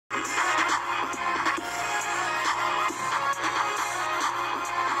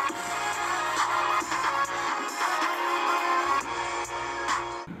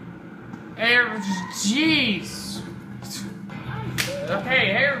Jeez! Okay,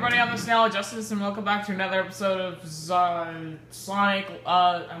 hey everybody, I'm the Snail-O-Justice, and welcome back to another episode of Sonic,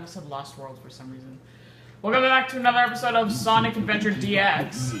 I almost said Lost World for some reason. Welcome back to another episode of Sonic Adventure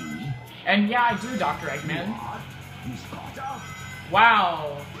DX. And yeah, I do, Dr. Eggman.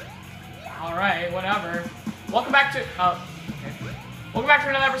 Wow. Alright, whatever. Welcome back to, okay. Welcome back to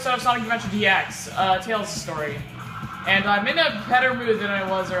another episode of Sonic Adventure DX, Tails' story. And I'm in a better mood than I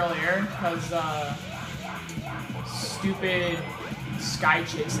was earlier, because, stupid sky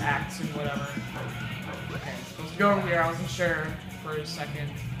chase acts and whatever. Okay, supposed to go over here, I wasn't sure for a second.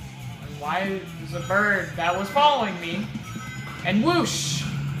 And why there's a bird that was following me? And whoosh!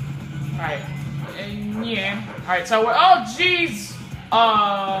 Alright. Yeah. Alright, so we're, oh jeez!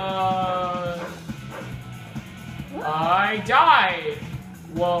 I died!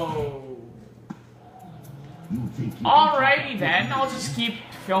 Whoa. Alrighty then, I'll just keep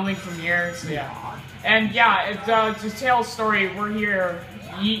filming from here, so yeah. And yeah, it's just Tails' story, we're here,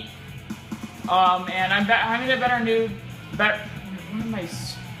 yeet. And I'm in a better mood, what am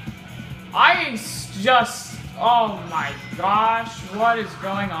I just, oh my gosh, what is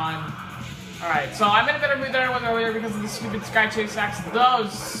going on? Alright, so I'm in a better mood than I was earlier because of the stupid sky chase acts,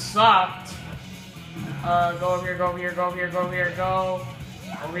 those sucked. Go over here, go over here, go over here, go over here, go.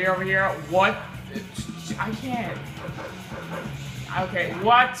 Over here, what? I can't. Okay,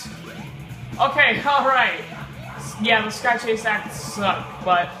 what? Okay, alright. Yeah, the sky chase acts suck,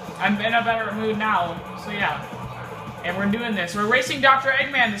 but I'm in a better mood now, so yeah. And we're doing this. We're racing Dr.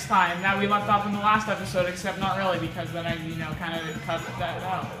 Eggman this time, that we left off in the last episode, except not really, because then I, you know, kind of cut that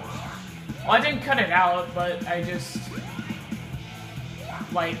out. Well, I didn't cut it out, but I just,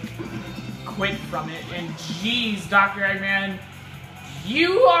 like, quit from it, and jeez, Dr. Eggman,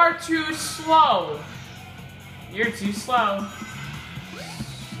 you are too slow. You're too slow.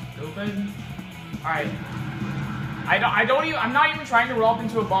 Stupid. Alright. I'm not even trying to roll up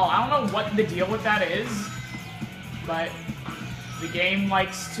into a ball. I don't know what the deal with that is, but the game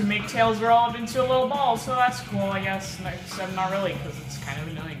likes to make Tails roll up into a little ball, so that's cool, I guess. Except not really, because it's kind of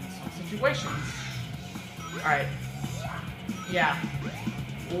annoying in some situations. Alright. Yeah.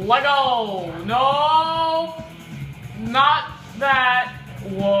 Lego! No! Not that.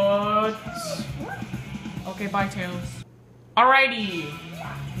 What? Okay, bye, Tails. Alrighty.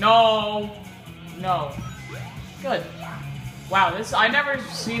 No. No. Good. Wow, I never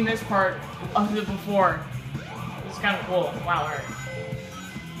seen this part of it before. It's kind of cool. Wow, alright.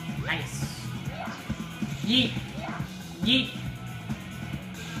 Nice. Yeet. Yeet.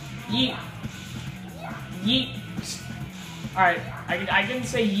 Yeet. Yeet. Alright, I can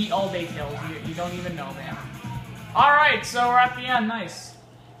say yeet all day, Tails. You don't even know, man. Alright, so we're at the end. Nice.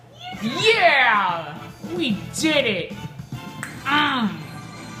 Yeah! We did it! Yeah!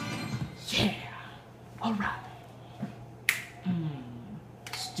 Alright.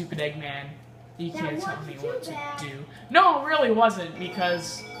 Stupid Eggman. You can't tell me what to do. No, it really wasn't,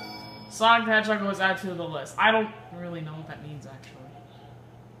 because Sonic the Hedgehog was added to the list. I don't really know what that means, actually.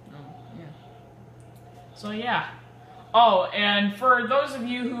 Yeah. So, yeah. Oh, and for those of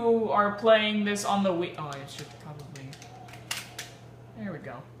you who are playing this on the Wii... Oh, I should probably... There we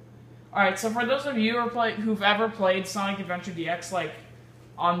go. Alright, so for those of you who've ever played Sonic Adventure DX, like,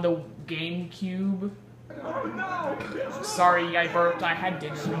 on the GameCube... Oh, no. Sorry, I burped. I had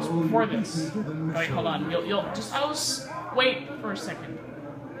dinner before this. Wait, hold on. I'll just wait for a second.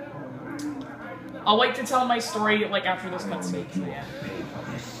 I'll wait to tell my story, like, after this cutscene, so yeah.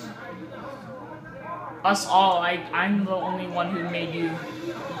 Us all, I'm the only one who made you.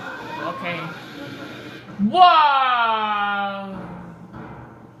 Okay. Whoa!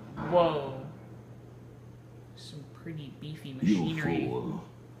 Whoa. Some pretty beefy machinery. You fool.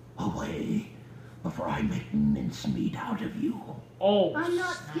 Away, before I make mincemeat out of you. Oh, I'm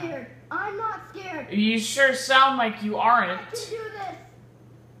not scared. I'm not scared. You sure sound like you aren't. I can do this.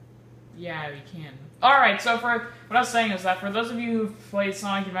 Yeah, we can. Alright, so what I was saying is that for those of you who've played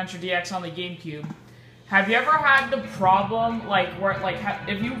Sonic Adventure DX on the GameCube, have you ever had the problem, like, where, like,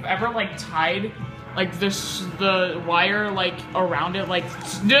 if you've ever, like, tied, like, the wire, like, around it, like,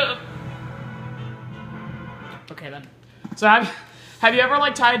 okay, then. So, have you ever,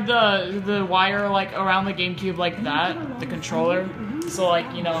 like, tied the wire, like, around the GameCube like that, the controller, so, like,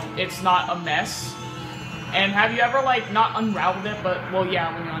 you know, it's not a mess? And have you ever, like, not unraveled it, but, well,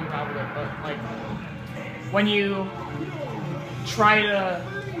 yeah, when you unraveled it, but, like, when you try to...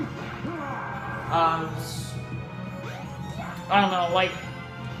 I don't know, like,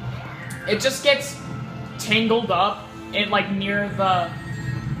 it just gets tangled up in, like, near the,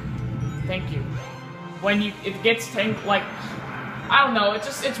 thank you, when it gets tangled, like, I don't know,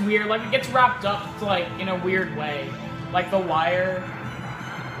 it's weird. Like, it gets wrapped up, like, in a weird way. Like, the wire,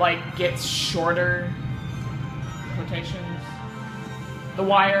 like, gets shorter. Quotations. The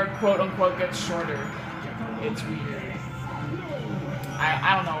wire, quote-unquote, gets shorter. It's weird.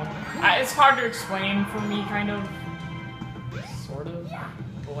 I don't know. It's hard to explain for me, kind of. Sort of.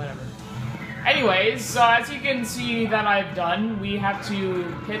 But whatever. Anyways, as you can see that I've done, we have to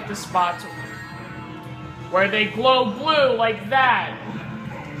hit the spots where they glow blue, like that.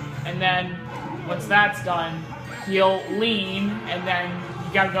 And then, once that's done, he'll lean, and then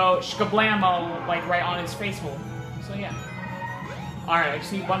you gotta go shkablamo, like right on his face hole. So yeah. Alright, I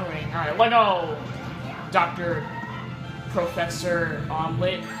just need one ring. Alright, let go! Dr. Professor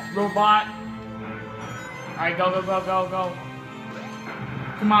Omelet Robot. Alright, go, go, go, go, go.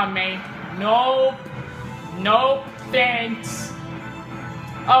 Come on, May. Nope. Nope, thanks.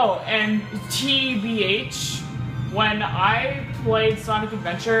 Oh, and TBH, when I played Sonic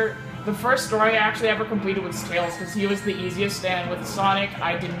Adventure, the first story I actually ever completed was Tails, because he was the easiest, and with Sonic,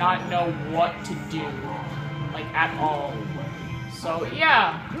 I did not know what to do. Like, at all. So,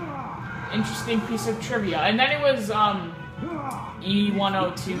 yeah. Interesting piece of trivia. And then it was,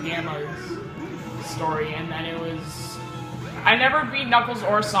 E102 Gamma's story, and then it was... I never beat Knuckles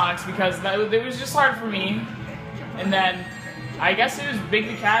or Sonic's because it was just hard for me. And then, I guess it was Big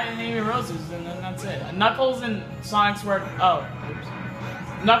the Cat and Amy Roses, and then that's it. Knuckles and Sonic's were... Oh, oops.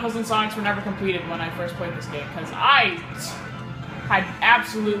 Knuckles and Sonic's were never completed when I first played this game, because I had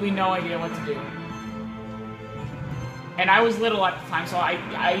absolutely no idea what to do. And I was little at the time, so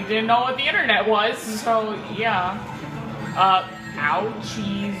I didn't know what the internet was, so yeah.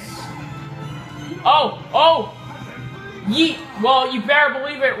 Ouchies. Oh! Oh! Yeet! Well, you better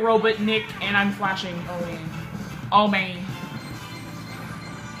believe it, Robot Nick, and I'm flashing. Oh, man. Oh, man.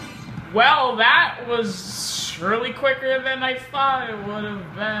 Well, that was surely quicker than I thought it would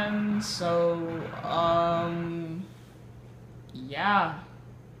have been, so, yeah.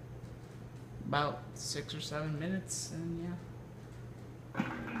 About 6 or 7 minutes, and yeah.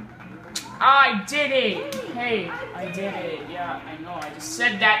 I did it! Hey, I did it. Yeah, I know, I just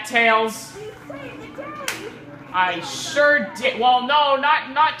said that, Tails. I sure did. Well, no,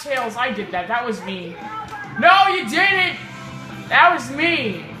 not Tails. I did that. That was me. No, you didn't! That was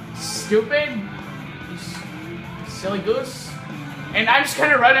me! Stupid. You silly goose. And I'm just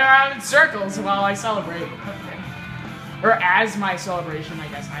gonna run around in circles while I celebrate. Okay. Or as my celebration, I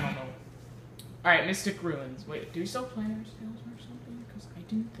guess. I don't know. Alright, Mystic Ruins. Wait, do we still play Tales or something? Because I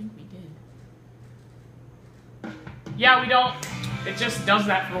didn't think we did. Yeah, we don't. It just does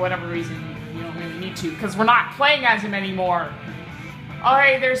that for whatever reason. You don't really need to, because we're not playing as him anymore. Oh,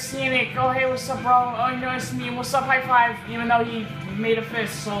 hey, there's Scenic. Oh, hey, what's up, bro? Oh, you noticed me. What's up, high five? Even though he made a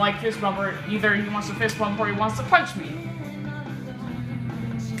fist, so like fist bumper, either he wants to fist bump or he wants to punch me.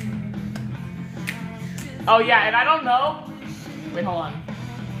 Oh, yeah, and I don't know. Wait, hold on.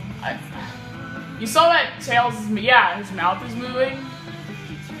 You saw that Tails, yeah, his mouth is moving.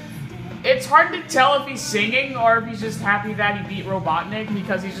 It's hard to tell if he's singing or if he's just happy that he beat Robotnik,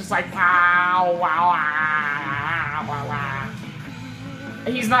 because he's just like, wow, wow, wow, wow, wow.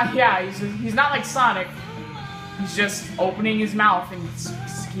 He's not, yeah, he's not like Sonic. He's just opening his mouth and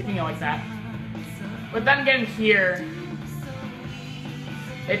keeping it like that. But then again here,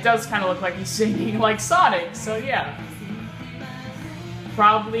 it does kind of look like he's singing like Sonic, so yeah.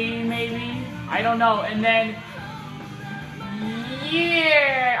 Probably, maybe, I don't know. And then,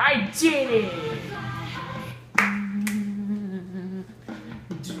 yeah, I did it!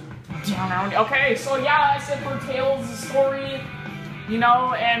 Okay, so yeah, I said for Tails' story, you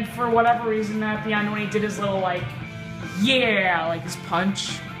know, and for whatever reason at the end when he did his little, like, yeah, like his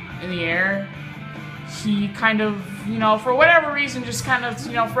punch in the air, he kind of, you know, for whatever reason just kind of,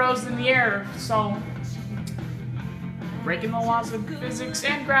 you know, froze in the air, so breaking the laws of physics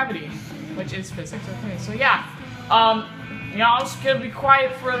and gravity, which is physics, okay, so yeah, you know, I'm just gonna be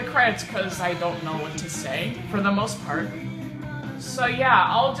quiet for the credits because I don't know what to say, for the most part. So yeah,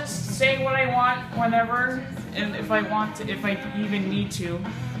 I'll just say what I want whenever, and if I want to, if I even need to.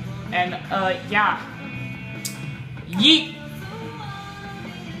 And, yeah. Yeet!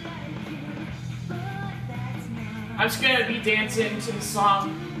 I'm just gonna be dancing to the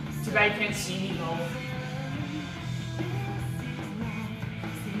song, Too Bad You Can't See Me Though.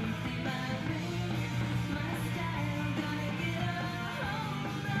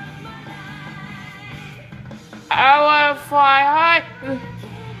 I wanna fly high.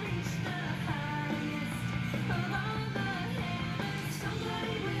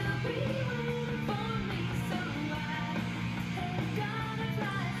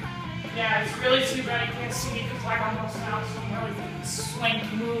 Yeah, it's really too bad you can't see me because I'm almost out, so I'm really swank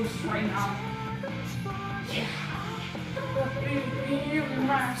moves right now. Yeah.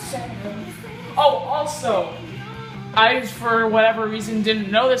 Oh, also, I, for whatever reason,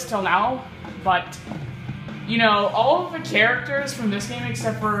 didn't know this till now, but, you know, all of the characters from this game,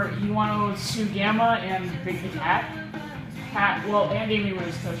 except for Iwano Sugama and Big the Cat, well, and Amy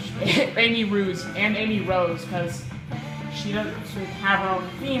Rose, Amy Rose, because she doesn't have her own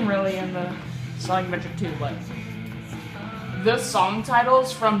theme, really, in the Sonic Adventure 2, but the song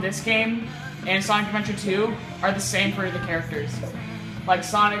titles from this game and Sonic Adventure 2 are the same for the characters. Like,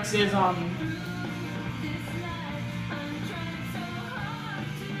 Sonic's is, I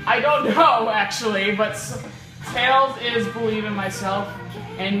don't know, actually, but Tails is Believe in Myself,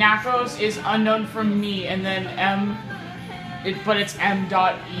 and Knuckles is Unknown from Me, and then but it's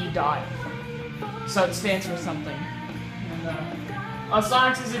M.E. So it stands for something. And,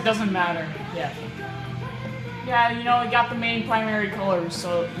 Sonic's is It Doesn't Matter, yeah. Yeah, you know, it got the main primary colors,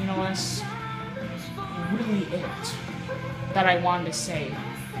 so, you know, that's really it that I wanted to say.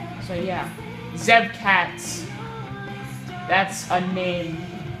 So, yeah. Zeb Cats. That's a name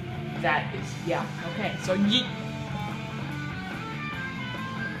that is, yeah, okay, so yeet.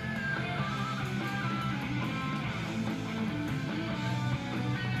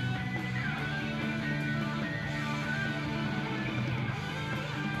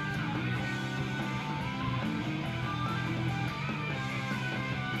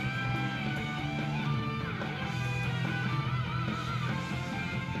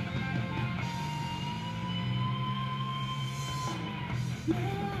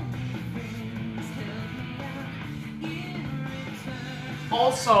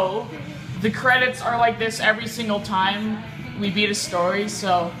 Also, the credits are like this every single time we beat a story,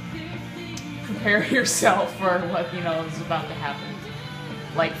 so prepare yourself for what, you know, is about to happen.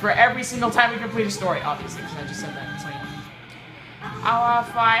 Like, for every single time we complete a story, obviously, because I just said that, so yeah. Our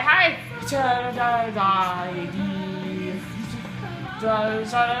fly, hi!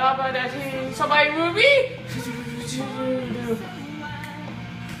 Somebody movie?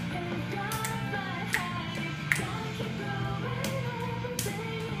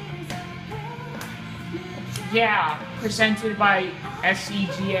 Yeah, presented by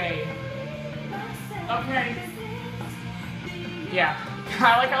SEGA. Okay. Yeah.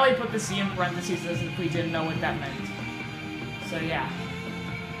 I like how they put the C in parentheses as if we didn't know what that meant. So yeah.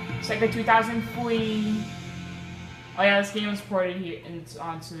 Sega 2003. Oh yeah, this game was ported here and it's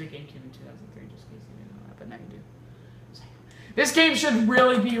onto the GameCube in 2003, just in case you didn't know that, but now you do. So, this game should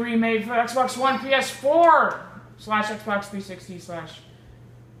really be remade for Xbox One, PS4 / Xbox 360 /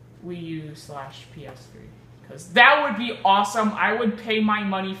 Wii U / PS3. Because that would be awesome. I would pay my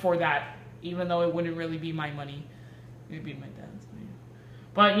money for that, even though it wouldn't really be my money. It would be my dad's money.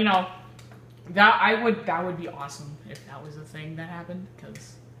 But you know, that would be awesome if that was a thing that happened.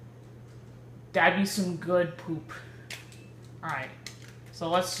 Because that'd be some good poop. All right, so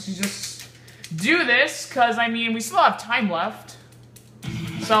let's just do this. Because I mean, we still have time left.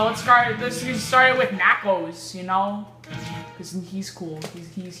 So let's start. Let's start with Knuckles. You know. Because he's cool.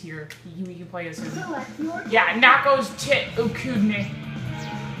 He's here. We can play as him. Yeah, Knuckles Tit Ukudne.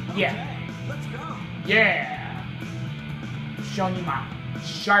 Yeah. Let's go. Yeah. Showing you my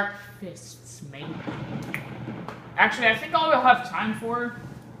sharp fists, man. Actually, I think all we'll have time for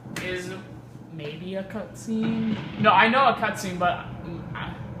is maybe a cutscene. No, I know a cutscene, but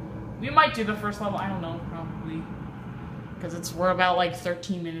we might do the first level. I don't know, probably. Because we're about like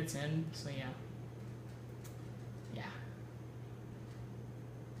 13 minutes in, so yeah.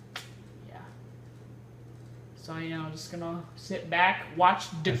 So, you know, I'm just gonna sit back, watch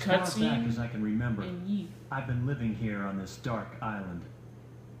the cutscene. As far back as I can remember, I've been living here on this dark island,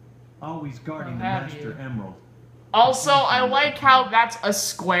 always guarding the Master Emerald. Also, I like how that's a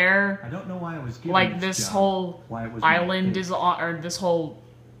square. I don't know why I was given like this whole island is on, or this whole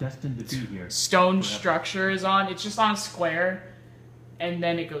destined to be here stone structure is on. It's just on a square, and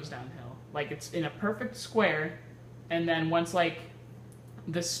then it goes downhill. Like it's in a perfect square, and then once like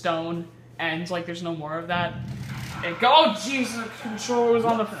the stone ends, like there's no more of that. It go. Oh jeez, the controller was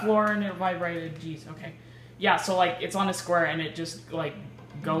on the floor and it vibrated. Jeez. Okay. Yeah. So like it's on a square and it just like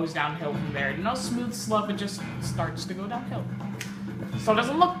goes downhill from there. No smooth slope. It just starts to go downhill. So it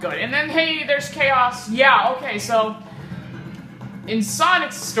doesn't look good. And then hey, there's chaos. Yeah. Okay. So in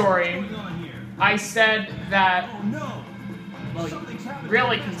Sonic's story, I said that. Oh no. Well,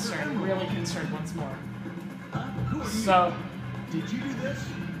 really concerned once more. So. Did you do this?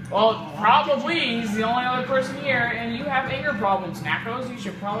 Well, probably he's the only other person here, and you have anger problems, Knuckles. You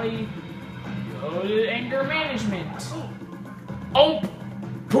should probably go to anger management. Oh,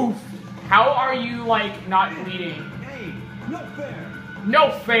 poof! How are you like not bleeding? Hey, No fair.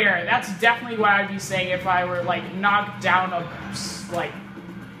 No fair. That's definitely what I'd be saying if I were like knocked down a like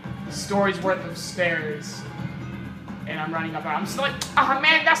story's worth of stairs, and I'm running up. I'm still like, ah,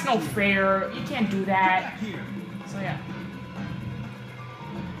 man, that's no fair. You can't do that. So yeah.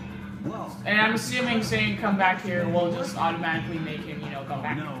 And I'm assuming saying come back here will just automatically make him, you know, come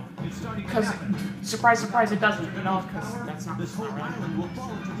back. No, it's starting to Because, happen. surprise, surprise, it doesn't, you know, because that's not This whole right. island will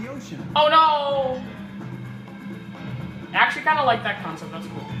fall into the ocean. Oh no! I actually kind of like that concept, that's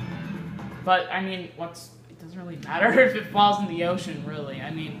cool. But, I mean, it doesn't really matter if it falls in the ocean, really. I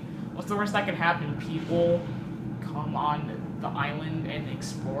mean, what's the worst that could happen? People come on the island and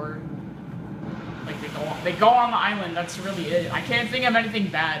explore. Like, they go on the island, that's really it. I can't think of anything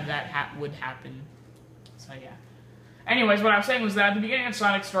bad that would happen. So, yeah. Anyways, what I was saying was that at the beginning of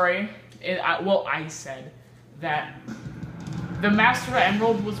Sonic's story, I said that the Master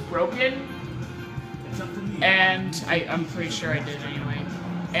Emerald was broken, and I'm pretty sure I did anyway.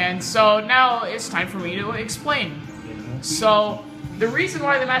 And so now it's time for me to explain. So, the reason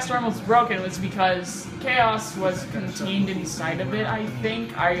why the Master Emerald was broken was because chaos was contained inside of it, I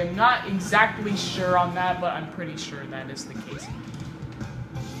think. I am not exactly sure on that, but I'm pretty sure that is the case.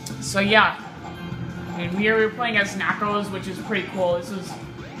 So yeah. And we were playing as Knuckles, which is pretty cool.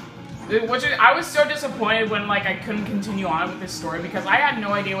 I was so disappointed when like I couldn't continue on with this story because I had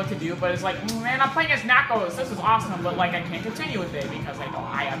no idea what to do, but it's like, man, I'm playing as Knuckles, this is awesome, but like I can't continue with it because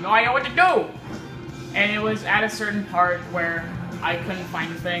I have no idea what to do. And it was at a certain part where I couldn't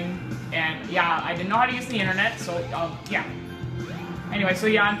find a thing, and yeah, I didn't know how to use the internet, so yeah. Anyway, so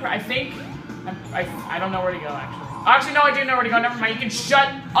yeah, I don't know where to go actually. Actually, no, I do know where to go. Never mind. You can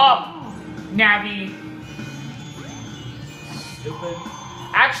shut up, Navi. Stupid.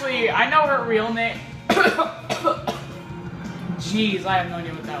 Actually, I know her real name. Jeez, I have no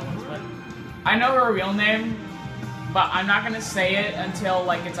idea what that was, but I know her real name, but I'm not gonna say it until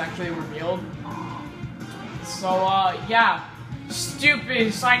like it's actually revealed. So yeah.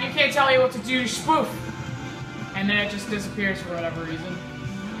 Stupid sign, you can't tell me what to do, spoof! And then it just disappears for whatever reason.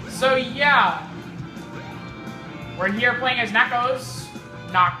 So yeah. We're here playing as Knuckles.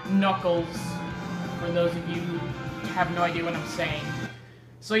 Knuckles. For those of you who have no idea what I'm saying.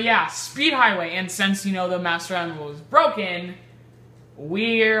 So yeah, Speed Highway, and since you know the Master Emerald is broken,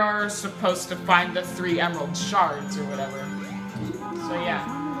 we are supposed to find the 3 Emerald Shards or whatever. So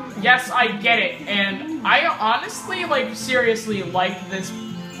yeah. Yes, I get it, and I honestly, like, seriously like this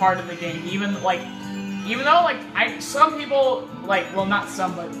part of the game, even though, like, some people, like, well, not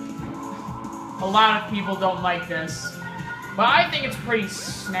some, but a lot of people don't like this, but I think it's pretty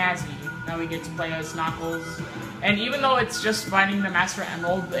snazzy that we get to play as Knuckles, and even though it's just finding the Master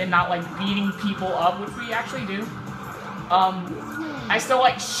Emerald and not, like, beating people up, which we actually do, I still,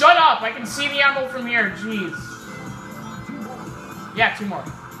 like, shut up, I can see the Emerald from here, jeez. Yeah, 2 more.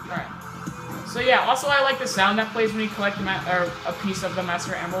 Alright. So yeah, also I like the sound that plays when you collect a piece of the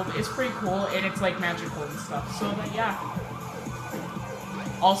Master Emerald. It's pretty cool, and it's like magical and stuff. So yeah.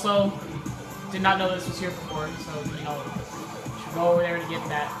 Also, did not know this was here before, so you know, should go over there to get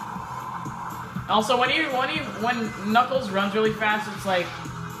that. Also, when Knuckles runs really fast, it's like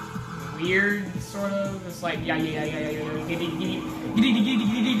weird, sort of. It's like yeah. Wait,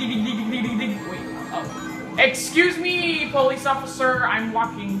 oh. Excuse me, police officer, I'm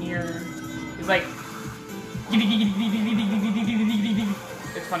walking here. He's like,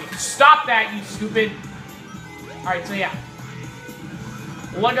 it's funny. Stop that, you stupid. Alright, so yeah.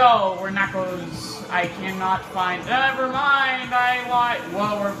 Lego, we're Knuckles. I cannot find, never mind, I lied.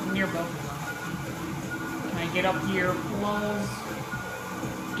 Whoa, we're near both of them. Can I get up here, pulls?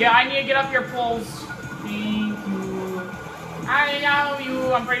 Yeah, I need to get up here, pulls. Thank you. I know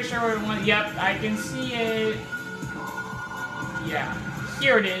you, I'm pretty sure we're one. Yep, I can see it. Yeah,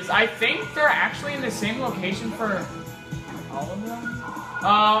 here it is. I think they're actually in the same location for all of them.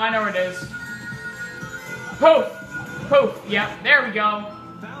 Oh, I know where it is. Poof! Poof! Yep, there we go.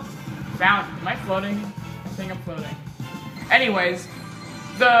 Found. Am I floating? I think I'm floating. Anyways,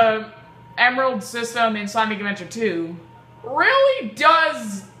 the Emerald system in Sonic Adventure 2 really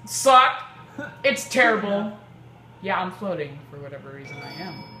does suck. It's terrible. Yeah, I'm floating for whatever reason I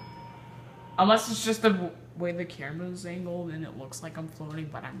am. Unless it's just the way the camera's angled and it looks like I'm floating,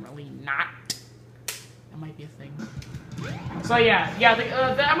 but I'm really not. That might be a thing. So yeah,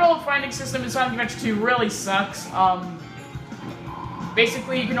 the Emerald finding system in Sonic Adventure 2 really sucks.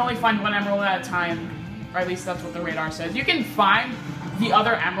 Basically, you can only find 1 emerald at a time, or at least that's what the radar says. You can find the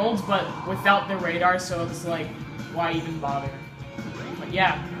other emeralds, but without the radar, so it's like, why even bother? But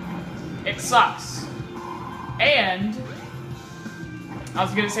yeah, it sucks. And I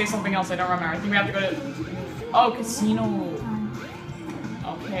was gonna say something else, I don't remember. I think we have to go to... Oh, casino.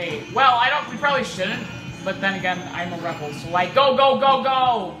 Okay. Well, we probably shouldn't. But then again, I'm a rebel, so like, go, go, go,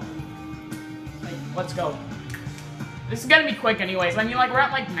 go! Like, let's go. This is gonna be quick anyways. I mean, like, we're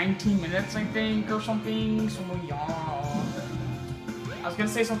at like 19 minutes, I think, or something. So, yeah. I was gonna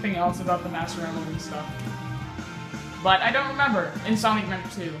say something else about the Master Emerald and stuff. But I don't remember in Sonic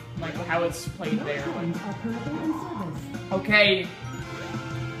Adventure 2, like, how it's played there. But... Okay.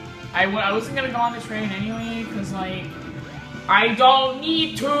 I wasn't gonna go on the train anyway, because, like, I don't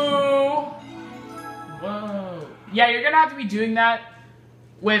need to! Whoa. Yeah, you're gonna have to be doing that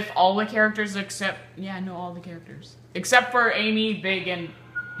with all the characters except... Yeah, no, all the characters. Except for Amy, Big, and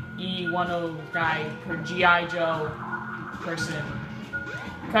E10 guy, per G.I. Joe person.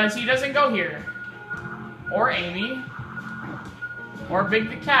 Because he doesn't go here. Or Amy. Or Big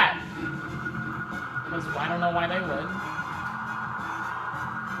the Cat. Because I don't know why they would.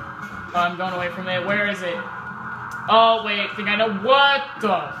 Oh, I'm going away from it. Where is it? Oh, wait. I think I know. What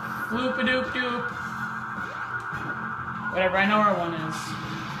the? Floop-a-doop-doop. Whatever, I know where one is.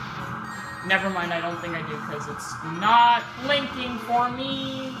 Never mind, I don't think I do, because it's not blinking for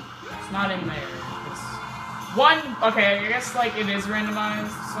me. It's not in there. It's one... Okay, I guess, like, it is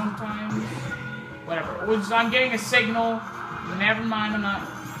randomized sometimes. Whatever. I'm getting a signal. Never mind, I'm not...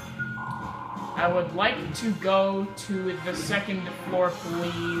 I would like to go to the second floor,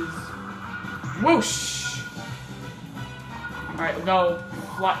 please. Whoosh! Alright, go.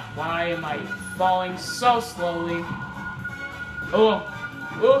 Why am I falling so slowly? Oh,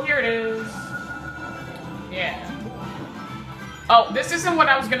 oh, here it is. Yeah. Oh, this isn't what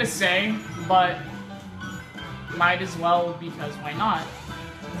I was gonna say, but might as well because why not?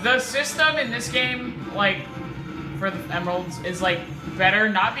 The system in this game, like, for the emeralds, is, like, better,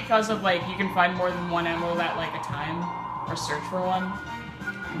 not because of, like, you can find more than one emerald at, like, a time, or search for one,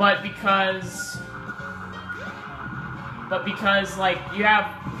 but because, like, you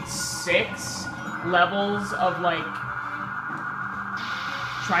have 6 levels of, like,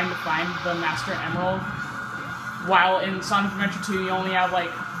 trying to find the Master Emerald, while in Sonic Adventure 2 you only have, like...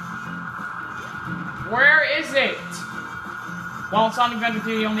 Where is it? While in Sonic Adventure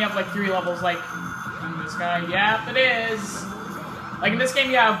 2 you only have, like, 3 levels, like, in this guy. Yep, it is! Like, in this game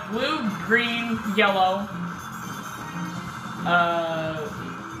you have blue, green, yellow, oh,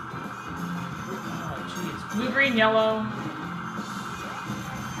 jeez. Blue, green, yellow,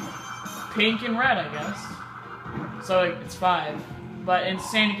 pink, and red, I guess. So, it's 5. But in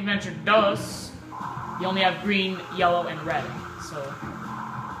Sonic Adventure 2, you only have green, yellow, and red. So,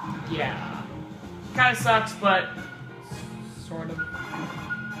 yeah. Kinda sucks, but sort of.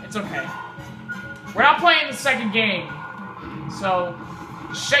 It's okay. We're not playing the second game. So,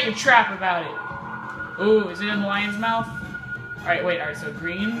 shut your trap about it. Ooh, is it in the lion's mouth? Alright, wait, alright, so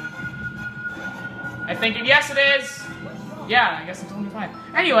green. I think, yes it is! Yeah, I guess it's only 5.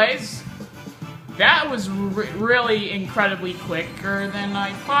 Anyways, that was really incredibly quicker than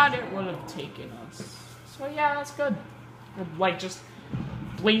I thought it would have taken us. So yeah, that's good. We're, like, just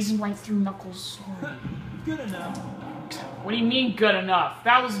blazing right through Knuckles' story. Good enough. What do you mean, good enough?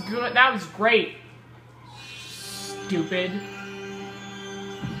 That was good. That was great. Stupid.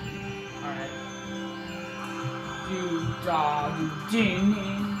 Alright.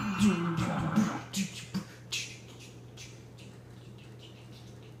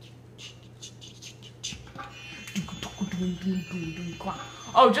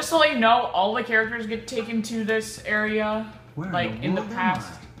 Oh, just to let you know, all the characters get taken to this area, like, in the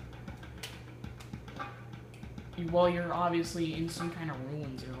past. Well, you're obviously in some kind of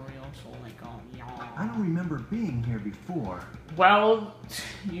ruins area, so, like, yeah. I don't remember being here before. Well,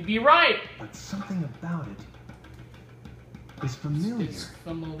 you'd be right. But something about it is familiar. It's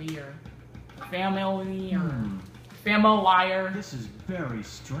familiar. Familiar. Familiar. This is very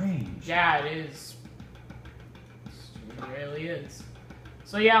strange. Yeah, it is. It really is.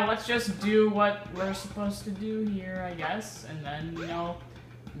 So yeah, let's just do what we're supposed to do here, I guess, and then, you know,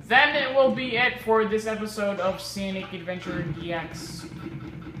 then it will be it for this episode of Sonic Adventure DX.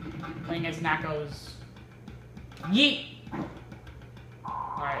 Playing as Knuckles. Yeet!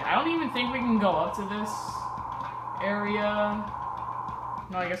 Alright, I don't even think we can go up to this area.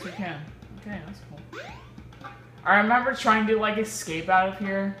 No, I guess we can. Okay, that's cool. I remember trying to, like, escape out of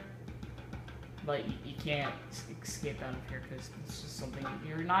here. But you can't escape out of here because it's just something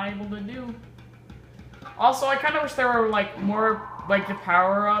you're not able to do. Also, I kind of wish there were, like, more, like, the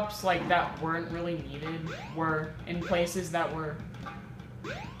power-ups, like, that weren't really needed, were in places that were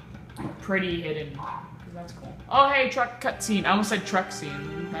pretty hidden. Because that's cool. Oh, hey, truck cutscene. I almost said truck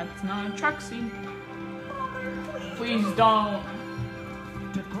scene. That's not a truck scene. Please don't.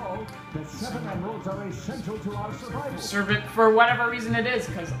 to call. The 7 emeralds are essential to our survival. Serve it for whatever reason it is,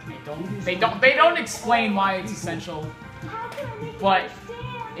 because they don't explain why it's essential, How can I make you but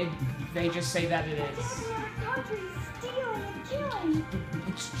understand? they just say that it is. People in our country stealing and killing.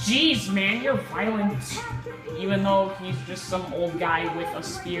 Jeez, man, you're violent. Even though he's just some old guy with a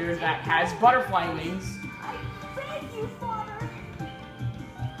spear that has butterfly wings. I beg you, Father.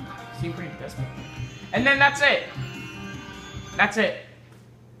 Seem pretty desperate. And then that's it. That's it.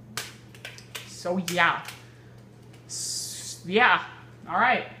 So yeah. Yeah.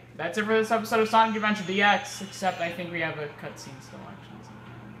 Alright. That's it for this episode of Sonic Adventure DX, except I think we have a cutscene still, actually.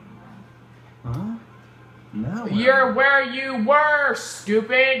 Huh? Now You're where you were,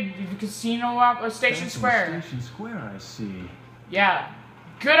 stupid! The casino Station Square. Station Square, I see. Yeah.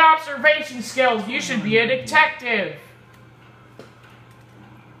 Good observation skills. You should be a detective.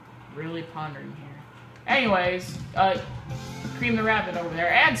 Really pondering here. Anyways, Cream the Rabbit over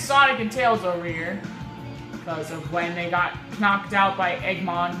there, and Sonic and Tails over here, because of when they got knocked out by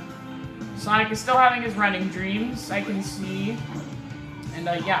Eggman. Sonic is still having his running dreams, I can see. And,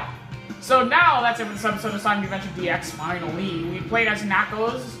 yeah. So now, that's it for this episode of Sonic Adventure DX, finally. We played as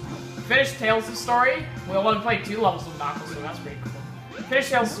Knuckles, finished Tails' story. We only played 2 levels of Knuckles, so that's pretty cool. Finished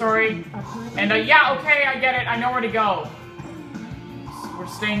Tails' story. And, yeah, okay, I get it. I know where to go. We're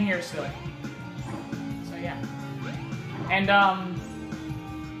staying here still. So, yeah. And,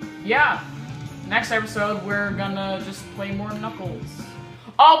 yeah. Next episode, we're gonna just play more Knuckles.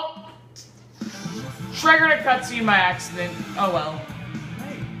 Oh! Triggered a cutscene by accident. Oh, well.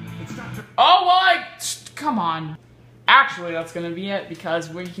 Oh, well, come on. Actually, that's gonna be it, because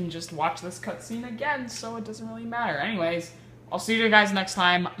we can just watch this cutscene again, so it doesn't really matter. Anyways, I'll see you guys next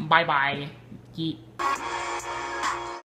time. Bye-bye. Yeet.